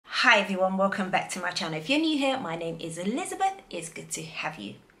Hi everyone, welcome back to my channel. If you're new here, my name is Elizabeth. It's good to have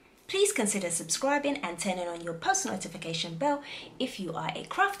you. Please consider subscribing and turning on your post notification bell if you are a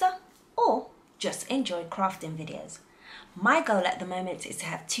crafter or just enjoy crafting videos. My goal at the moment is to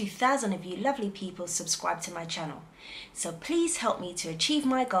have 2,000 of you lovely people subscribe to my channel. So please help me to achieve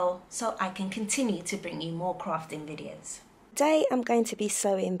my goal so I can continue to bring you more crafting videos. Today I'm going to be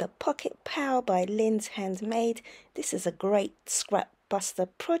sewing the Pocket Pal by Lynn's Handmade. This is a great scrap buster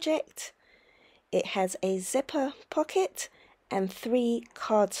project. It has a zipper pocket and 3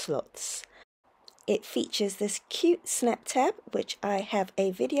 card slots. It features this cute snap tab, which I have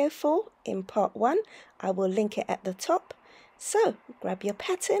a video for in part 1. I will link it at the top. So grab your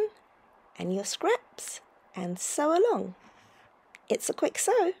pattern and your scraps and sew along. It's a quick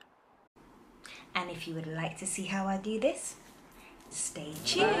sew. And if you would like to see how I do this, stay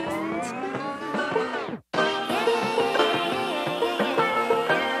tuned.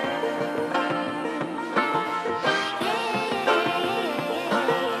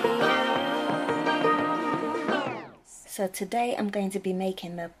 So today I'm going to be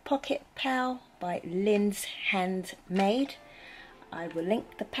making the Pocket Pal by Lynn's Handmade. I will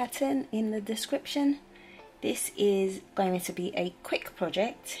link the pattern in the description. This is going to be a quick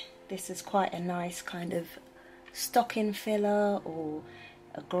project. This is quite a nice kind of stocking filler or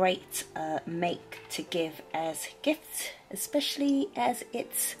a great make to give as gifts, especially as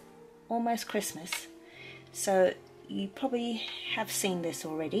it's almost Christmas. So you probably have seen this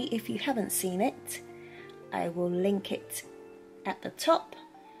already. If you haven't seen it, I will link it at the top,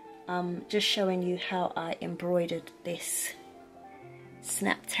 just showing you how I embroidered this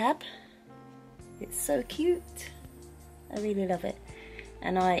snap tab. It's so cute. I really love it.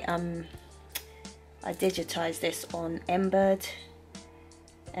 And I digitized this on Embird,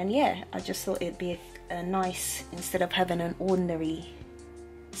 and yeah, I just thought it'd be a nice, instead of having an ordinary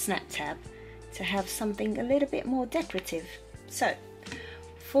snap tab, to have something a little bit more decorative. So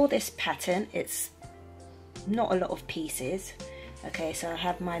for this pattern, it's not a lot of pieces. Okay, so I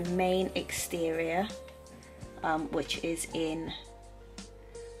have my main exterior, which is in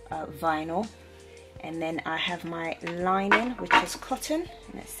vinyl, and then I have my lining, which is cotton,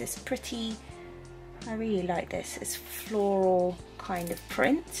 and it's this pretty, I really like this, it's floral kind of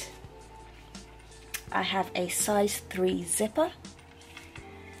print. I have a size 3 zipper,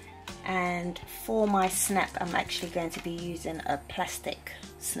 and for my snap I'm actually going to be using a plastic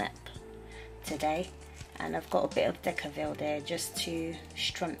snap today. And I've got a bit of Decaville there just to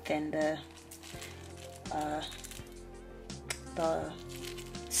strengthen the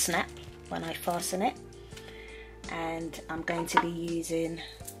snap when I fasten it. And I'm going to be using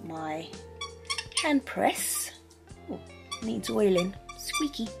my hand press. Ooh, needs oiling,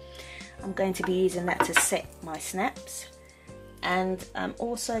 squeaky. I'm going to be using that to set my snaps. And I'm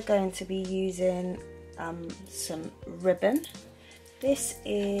also going to be using some ribbon. This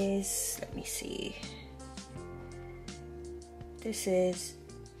is, let me see. This is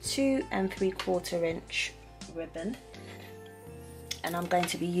 2 3/4 inch ribbon, and I'm going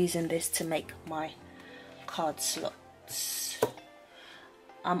to be using this to make my card slots.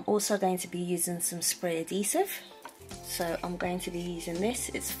 I'm also going to be using some spray adhesive, so I'm going to be using this.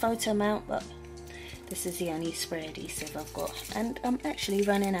 It's photo mount, but this is the only spray adhesive I've got, and I'm actually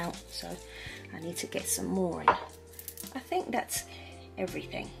running out, so I need to get some more in. I think that's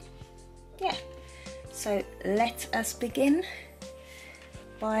everything. Yeah, so let us begin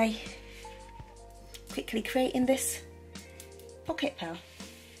by quickly creating this Pocket Pal.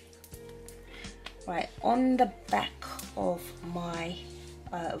 Right, on the back of my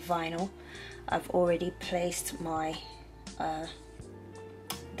vinyl, I've already placed my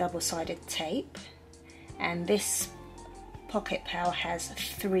double-sided tape, and this Pocket Pal has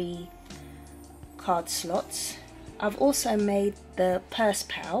 3 card slots. I've also made the Purse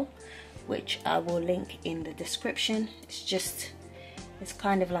Pal, which I will link in the description. It's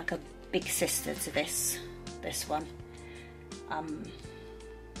kind of like a big sister to this one.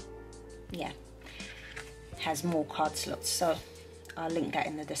 Yeah, has more card slots, so I'll link that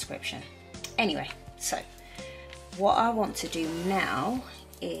in the description. Anyway, so what I want to do now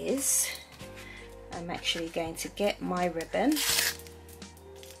is I'm actually going to get my ribbon,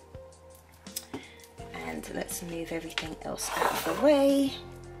 and let's move everything else out of the way.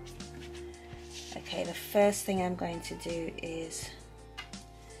 Okay, the first thing I'm going to do is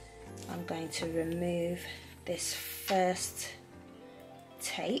I'm going to remove this first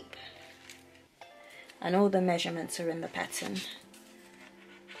tape, and all the measurements are in the pattern.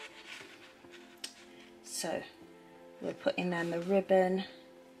 So we're putting down the ribbon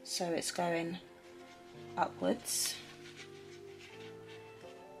so it's going upwards.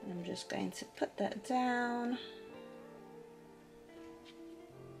 I'm just going to put that down.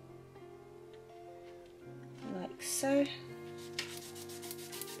 Like so.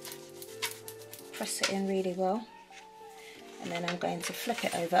 Press it in really well. And then I'm going to flip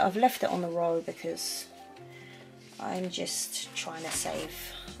it over. I've left it on the roll because I'm just trying to save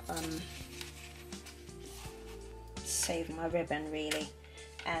my ribbon really.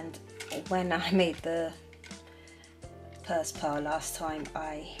 And when I made the purse pearl last time,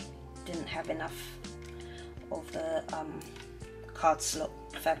 I didn't have enough of the card slot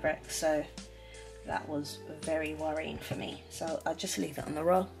fabric, so that was very worrying for me. So I just leave it on the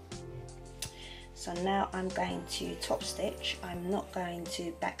roll. So now I'm going to top stitch. I'm not going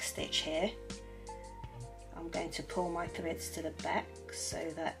to back stitch here. I'm going to pull my threads to the back so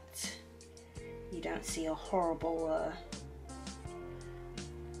that you don't see a horrible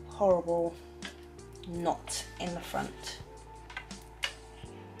knot in the front.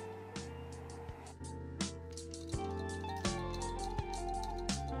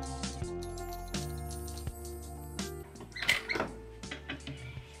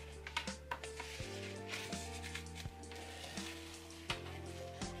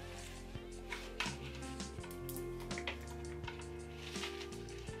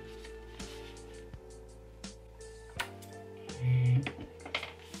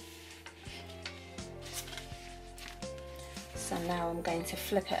 So now I'm going to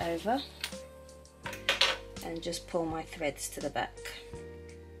flip it over and just pull my threads to the back.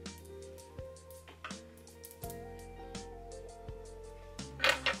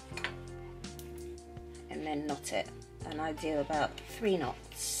 And then knot it. And I do about 3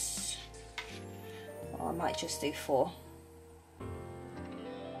 knots. Or I might just do 4.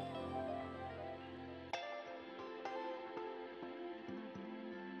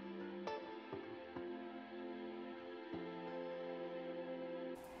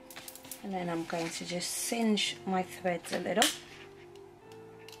 And then I'm going to just singe my threads a little.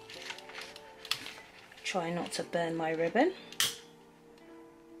 Try not to burn my ribbon.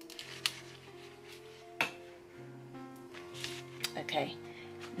 Okay,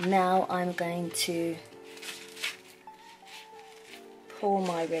 now I'm going to pull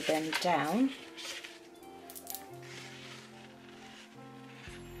my ribbon down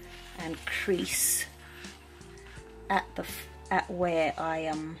and crease at where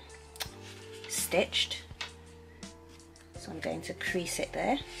I stitched. So I'm going to crease it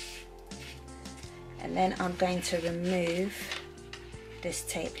there, and then I'm going to remove this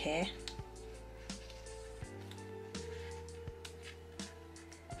tape here.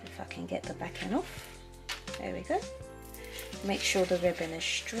 If I can get the back end off. There we go. Make sure the ribbon is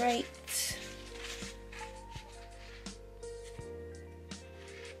straight.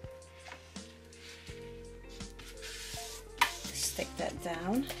 Stick that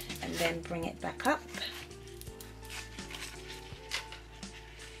down and then bring it back up.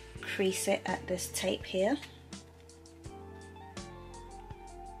 Crease it at this tape here.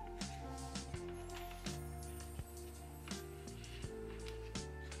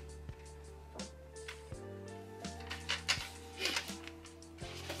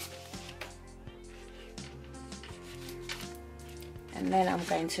 And then I'm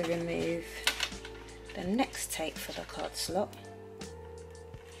going to remove the next tape for the card slot.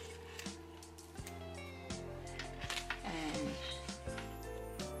 And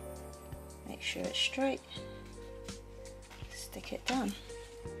make sure it's straight. Stick it down.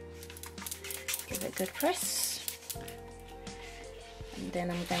 Give it a good press. And then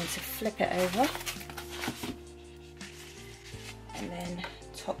I'm going to flip it over. And then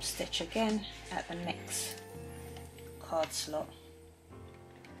top stitch again at the next card slot.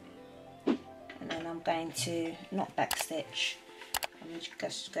 And then I'm going to not back stitch, I'm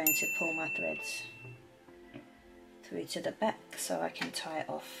just going to pull my threads through to the back so I can tie it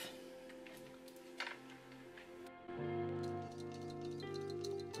off.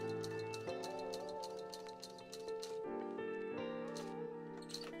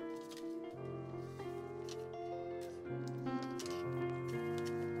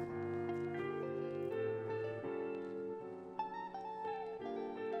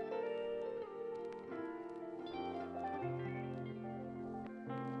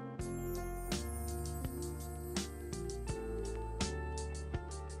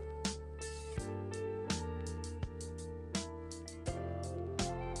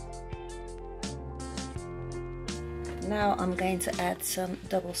 Now I'm going to add some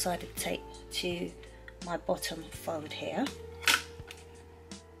double-sided tape to my bottom fold here.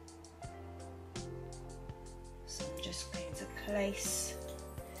 So I'm just going to place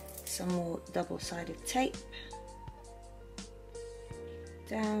some more double-sided tape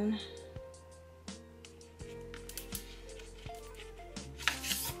down.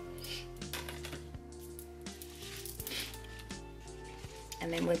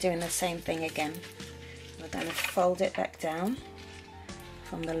 And then we're doing the same thing again. We're going to fold it back down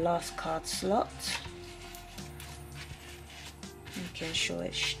from the last card slot, making sure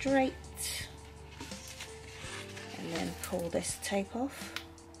it's straight, and then pull this tape off,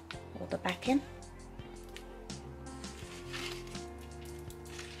 or the backing.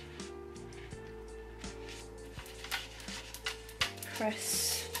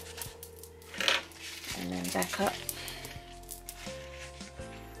 Press, and then back up.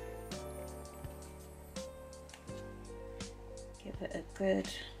 Give it a good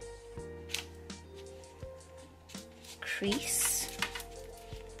crease,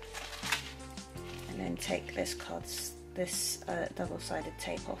 and then take this double-sided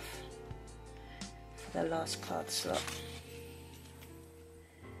tape off for the last card slot,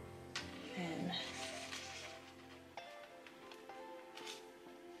 and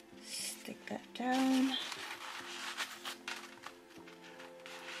stick that down.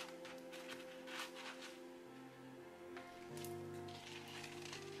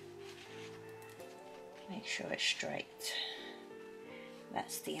 Make sure it's straight.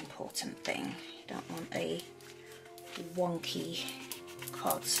 That's the important thing. You don't want a wonky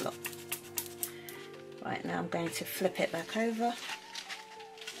card slot. Right, now I'm going to flip it back over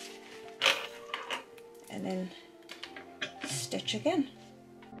and then stitch again.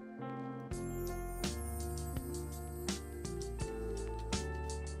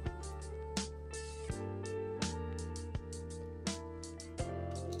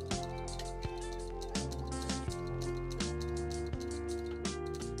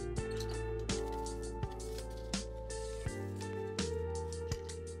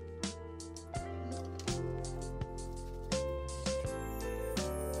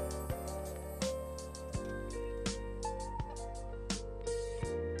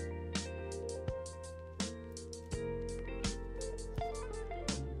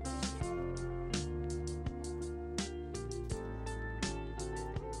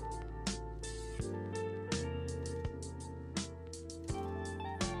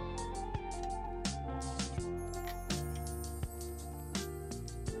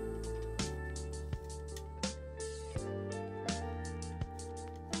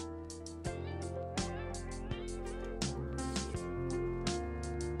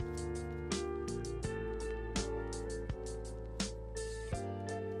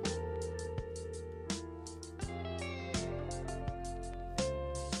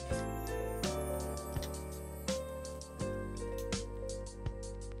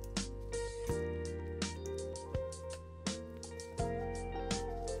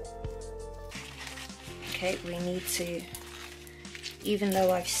 Okay, we need to, even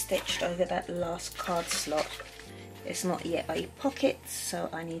though I've stitched over that last card slot, it's not yet a pocket, so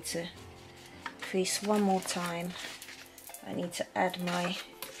I need to crease one more time. I need to add my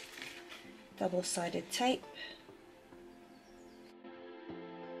double-sided tape.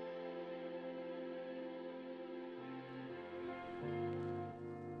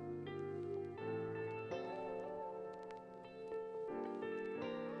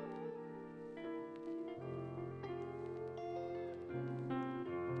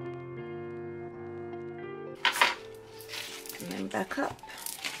 And then back up.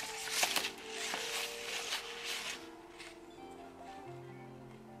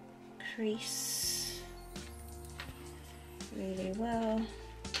 Crease really well.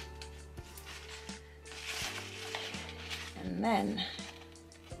 And then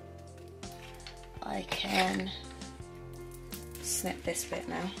I can snip this bit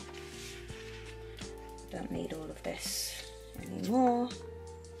now. Don't need all of this anymore.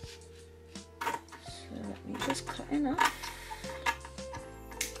 So let me just cut enough.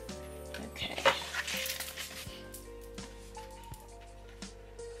 Okay.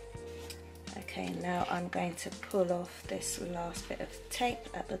 Okay, now I'm going to pull off this last bit of tape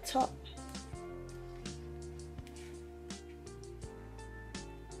at the top.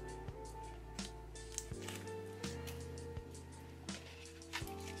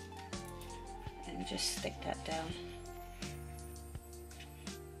 And just stick that down.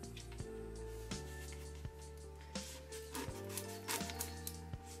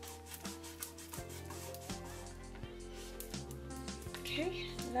 Okay,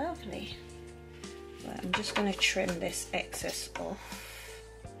 lovely. Right, I'm just going to trim this excess off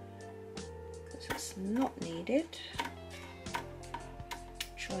because it's not needed.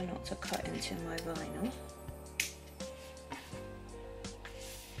 Try not to cut into my vinyl.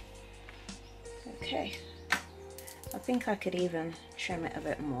 Okay, I think I could even trim it a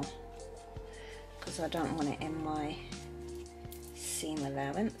bit more because I don't want it in my seam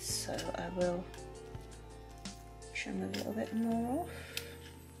allowance, so I will trim a little bit more off.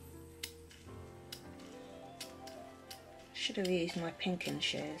 Should have used my pinking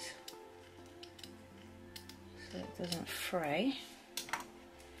shears so it doesn't fray.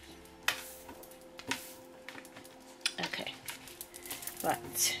 Okay,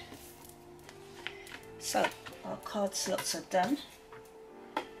 right, so our card slots are done.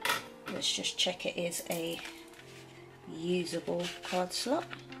 Let's just check it is a usable card slot.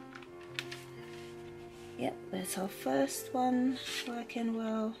 Yep, there's our first one working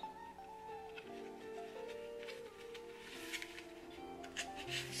well.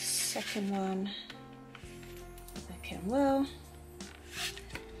 Second one working well.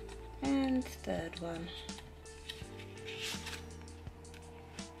 And third one.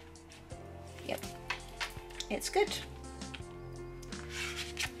 Yep, it's good.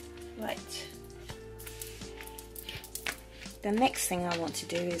 Right. The next thing I want to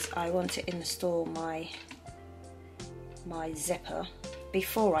do is I want to install my zipper.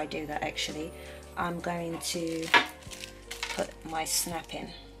 Before I do that, actually, I'm going to put my snap in.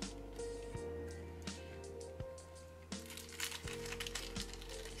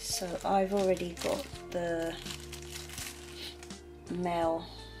 So I've already got the male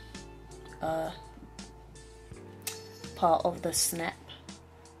part of the snap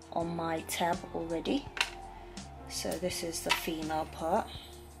on my tab already. So this is the female part.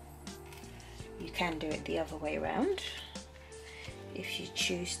 You can do it the other way around if you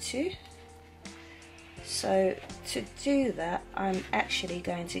choose to. So to do that, I'm actually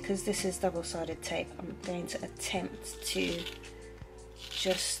going to, because this is double-sided tape, I'm going to attempt to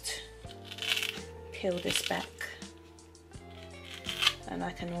just peel this back, and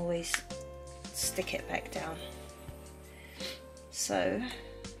I can always stick it back down. So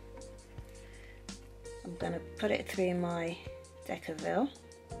I'm going to put it through my Decaville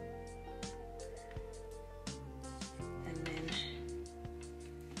and then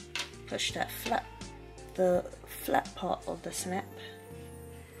push that the flat part of the snap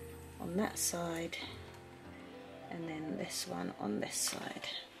on that side, and then this one on this side,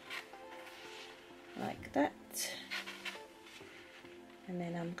 like that. And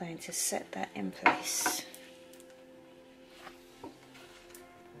then I'm going to set that in place.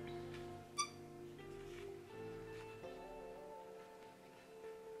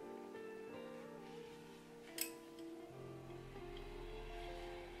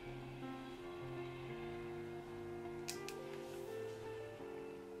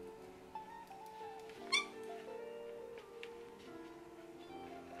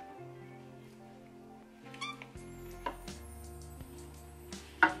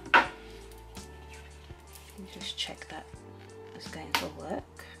 Just check that it's going to work.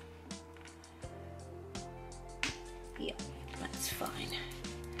 Yeah, that's fine.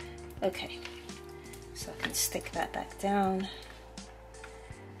 Okay, so I can stick that back down.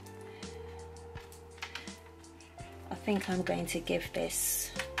 I think I'm going to give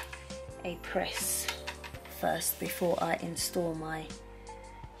this a press first before I install my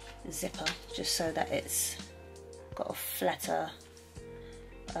zipper, just so that it's got a flatter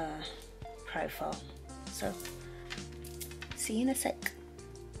profile. So, see you in a sec.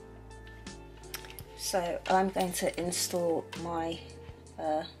 So I'm going to install my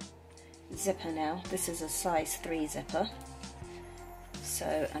zipper now. This is a size 3 zipper.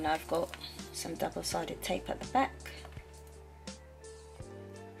 So, and I've got some double-sided tape at the back.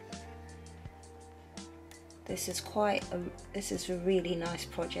 This is a really nice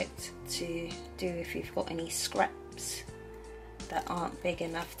project to do if you've got any scraps that aren't big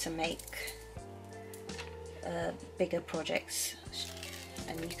enough to make bigger projects,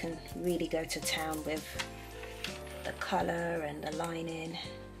 and you can really go to town with the colour and the lining.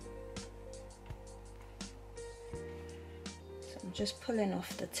 So I'm just pulling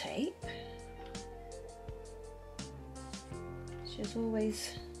off the tape, which is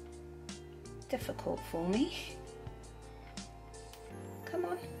always difficult for me. Come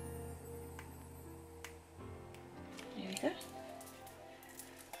on. There we go.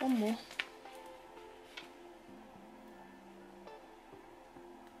 One more.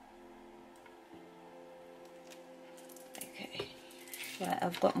 Right,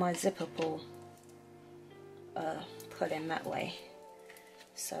 I've got my zipper pull put in that way,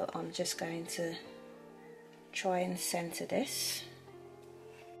 so I'm just going to try and center this.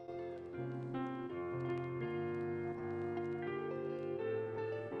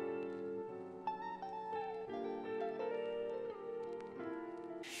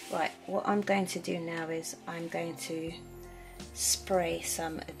 Right, what I'm going to do now is I'm going to spray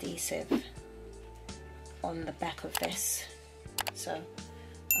some adhesive on the back of this. So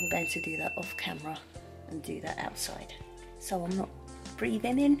I'm going to do that off camera and do that outside, so I'm not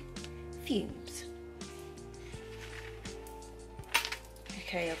breathing in fumes.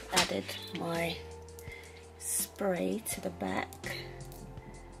 Okay, I've added my spray to the back,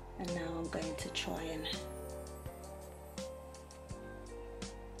 and now I'm going to try and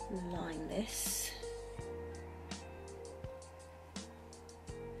line this.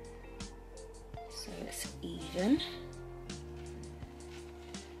 So it's even.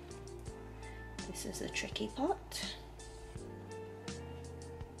 This is the tricky part.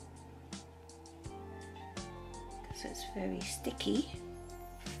 Because it's very sticky.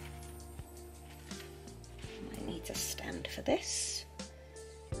 I need a stand for this.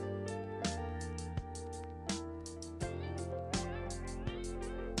 I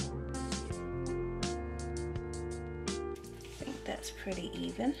think that's pretty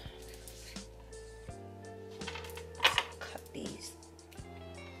even. Cut these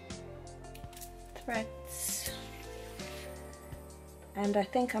threads, and I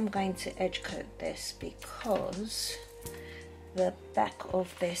think I'm going to edge coat this because the back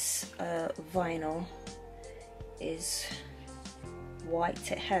of this vinyl is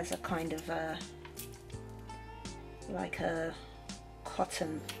white. It has a kind of like a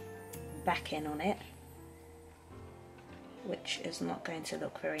cotton backing on it, which is not going to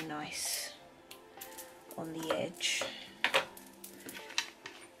look very nice on the edge.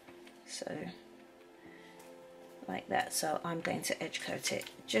 So like that. So I'm going to edge coat it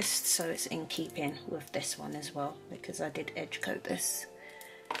just so it's in keeping with this one as well, because I did edge coat this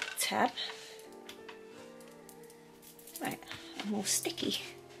tab. Right, I'm all sticky.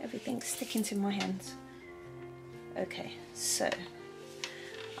 Everything's sticking to my hands. Okay, so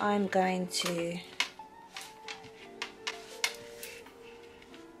I'm going to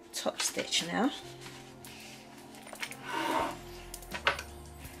top stitch now.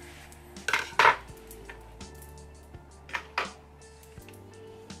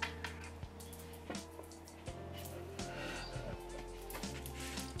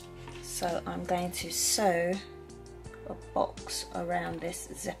 So I'm going to sew a box around this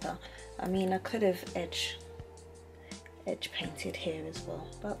zipper. I mean, I could have edge painted here as well,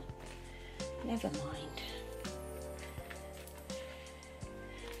 but never mind.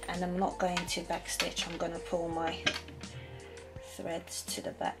 And I'm not going to backstitch, I'm going to pull my threads to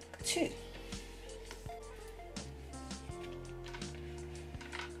the back too.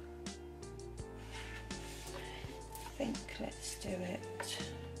 I think let's do it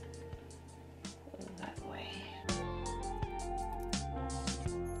that way.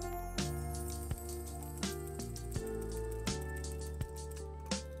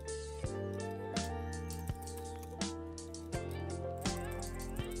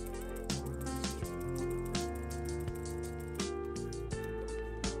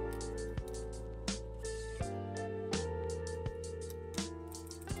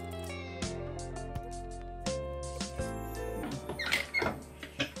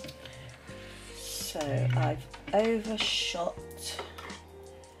 So I've overshot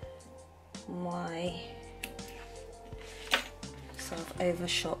my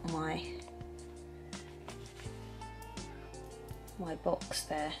box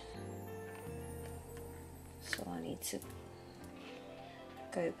there. So I need to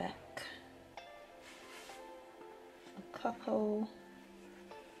go back a couple.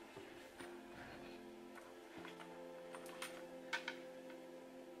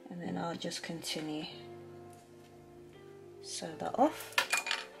 And then I'll just continue, sew that off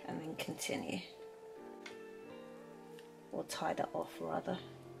and then continue, or tie that off rather.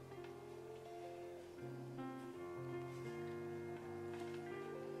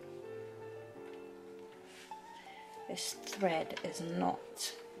 This thread is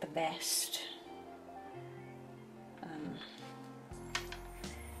not the best.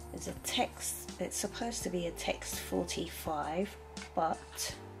 It's a text, it's supposed to be a text 45,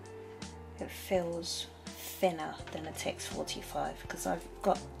 but it feels thinner than a text 45 because I've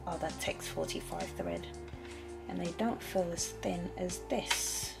got other text 45 thread and they don't feel as thin as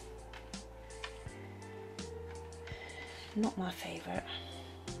this. Not my favourite.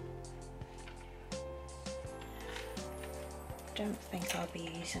 Don't think I'll be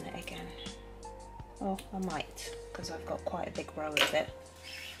using it again. Well, I might, because I've got quite a big row of it.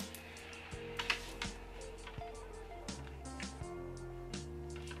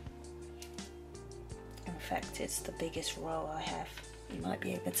 In fact, it's the biggest row I have. You might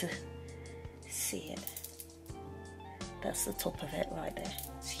be able to see it. That's the top of it right there.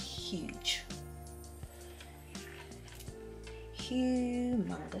 It's huge.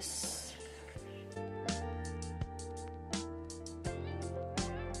 humongous.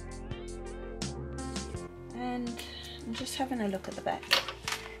 And I'm just having a look at the back,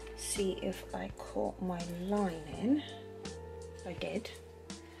 see if I caught my lining. I did.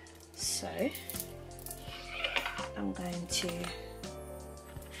 So I'm going to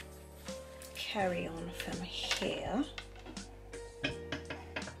carry on from here.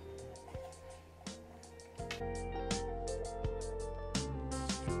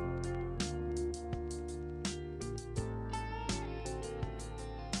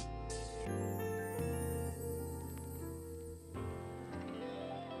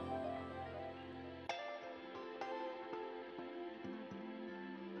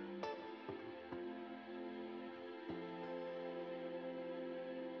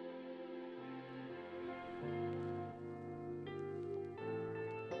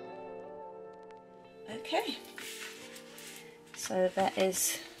 Okay, so that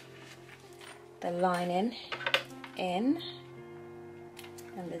is the lining in,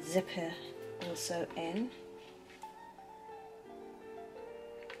 and the zipper also in.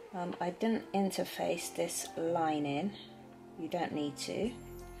 I didn't interface this lining, you don't need to,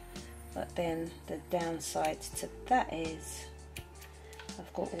 but then the downside to that is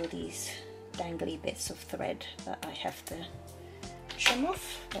I've got all these dangly bits of thread that I have to trim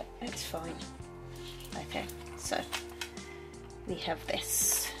off, but it's fine. Okay, so we have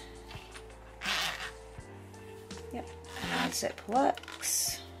this. Yep, and our zip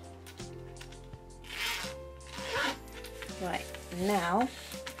works. Right, now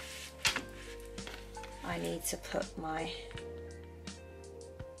I need to put my,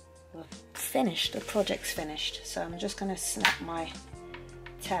 well, finished, the project's finished, so I'm just going to snap my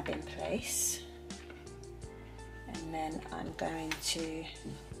tab in place, and then I'm going to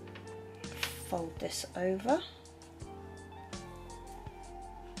fold this over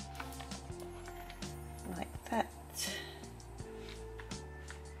like that.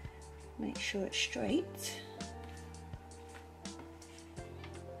 Make sure it's straight.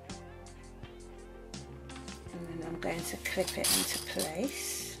 And then I'm going to clip it into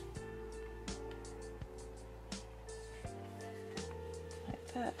place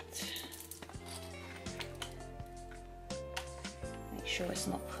like that. Make sure it's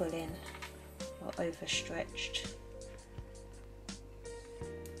not pulling or overstretched.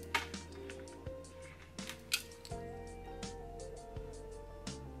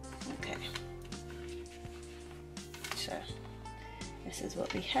 Okay, so this is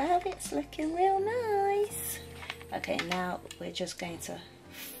what we have. It's looking real nice. Okay, now we're just going to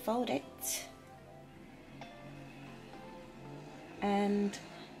fold it and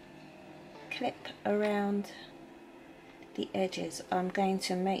clip around the edges. I'm going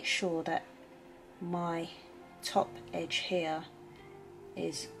to make sure that my top edge here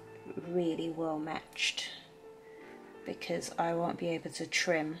is really well matched, because I won't be able to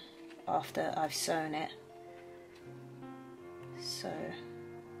trim after I've sewn it, so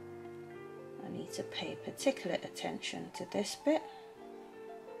I need to pay particular attention to this bit.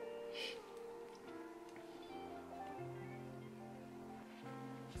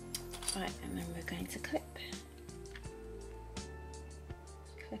 Right, and then we're going to clip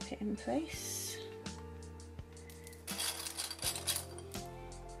it in place.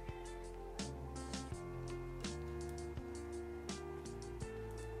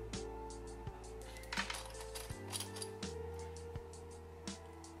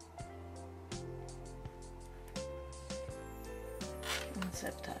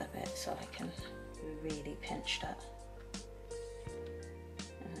 Unzip that a bit so I can really pinch that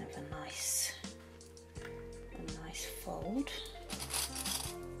and have a nice fold.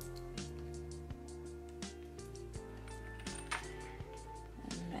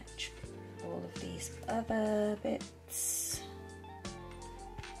 And match all of these other bits.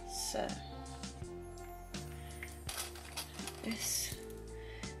 So this,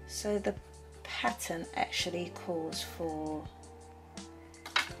 so the pattern actually calls for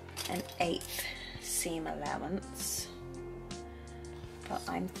an 1/8 seam allowance, but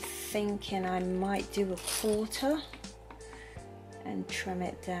I'm thinking I might do 1/4 and trim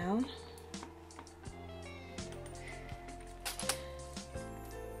it down.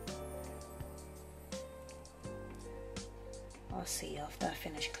 I'll see after I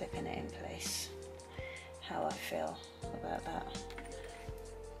finish clipping it in place how I feel about that.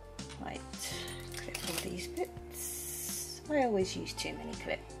 Right, clip all these bits. I always use too many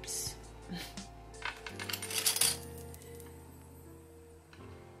clips.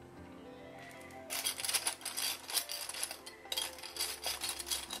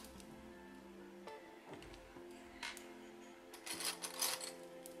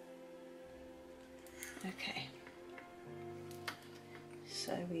 Okay,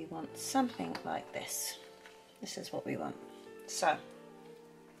 so we want something like this. This is what we want. So,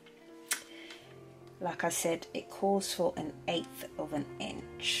 like I said, it calls for 1/8 of an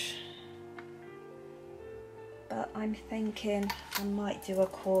inch, but I'm thinking I might do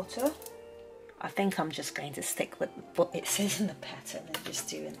 1/4. I think I'm just going to stick with what it says in the pattern and just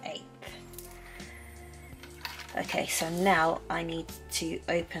do 1/8. Okay, so now I need to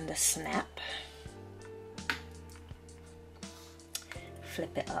open the snap,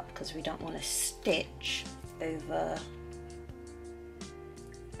 flip it up because we don't want to stitch over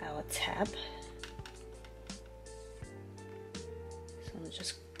our tab. So I'm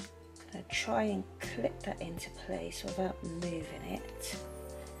just going to try and clip that into place without moving it.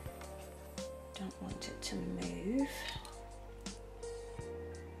 Don't want it to move.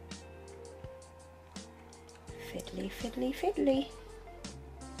 Fiddly, fiddly, fiddly.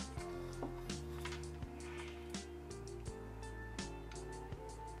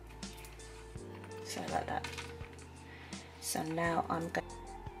 So like that. So now I'm going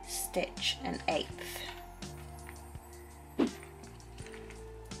to stitch 1/8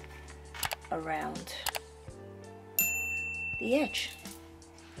 around the edge.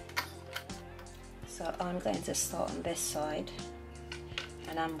 So I'm going to start on this side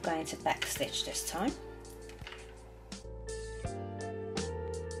and I'm going to back stitch this time.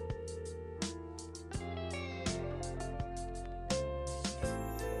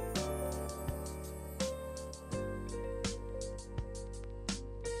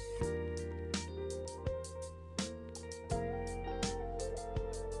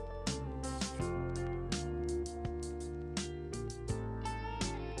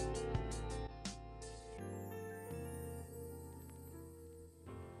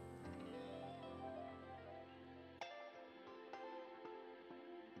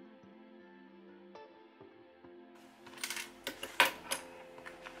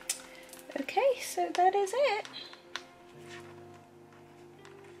 Okay, so that is it.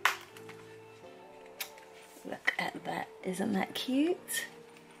 Look at that, isn't that cute?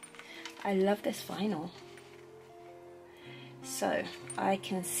 I love this vinyl. So I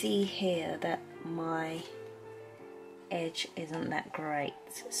can see here that my edge isn't that great.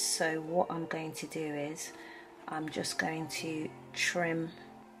 So what I'm going to do is I'm just going to trim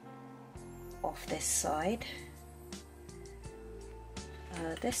off this side.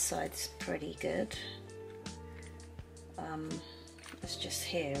 This side's pretty good. It's just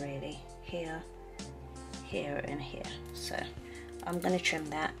here really, here, here and here. So I'm going to trim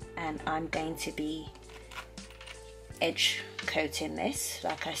that and I'm going to be edge coating this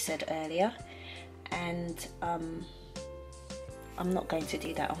like I said earlier, and I'm not going to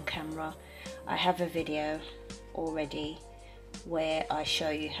do that on camera. I have a video already where I show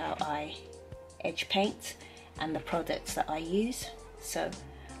you how I edge paint and the products that I use. So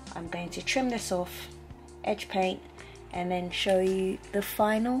I'm going to trim this off, edge paint, and then show you the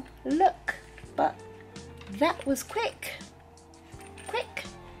final look. But that was quick,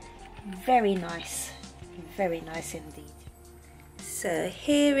 very nice indeed. So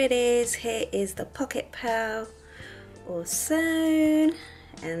here it is, here is the Pocket Pal all sewn,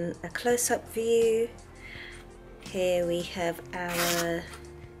 and a close-up view. Here we have our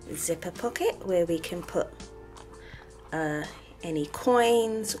zipper pocket where we can put any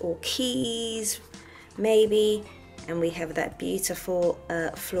coins or keys maybe, and we have that beautiful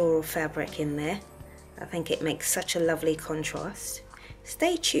floral fabric in there. I think it makes such a lovely contrast.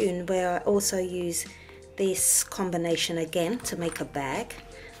 Stay tuned where I also use this combination again to make a bag,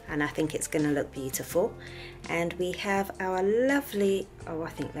 and I think it's going to look beautiful. And we have our lovely, oh I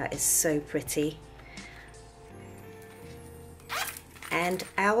think that is so pretty, and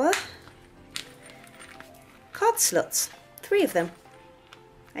our card slots, 3 of them,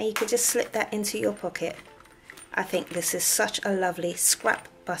 and you can just slip that into your pocket. I think this is such a lovely scrap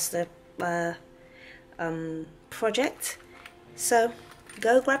buster project, so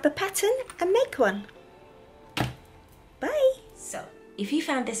go grab a pattern and make one. Bye. So if you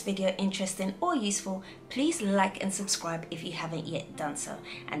found this video interesting or useful, please like and subscribe if you haven't yet done so,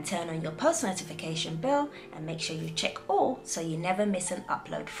 and turn on your post notification bell and make sure you check all so you never miss an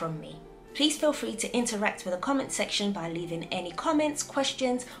upload from me. Please feel free to interact with the comment section by leaving any comments,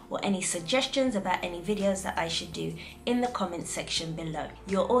 questions, or any suggestions about any videos that I should do in the comment section below.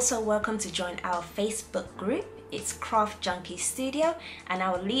 You're also welcome to join our Facebook group. It's Craft Junkie Studio, and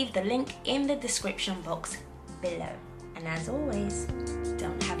I will leave the link in the description box below. And as always,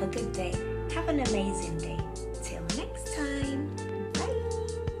 don't have a good day, have an amazing day.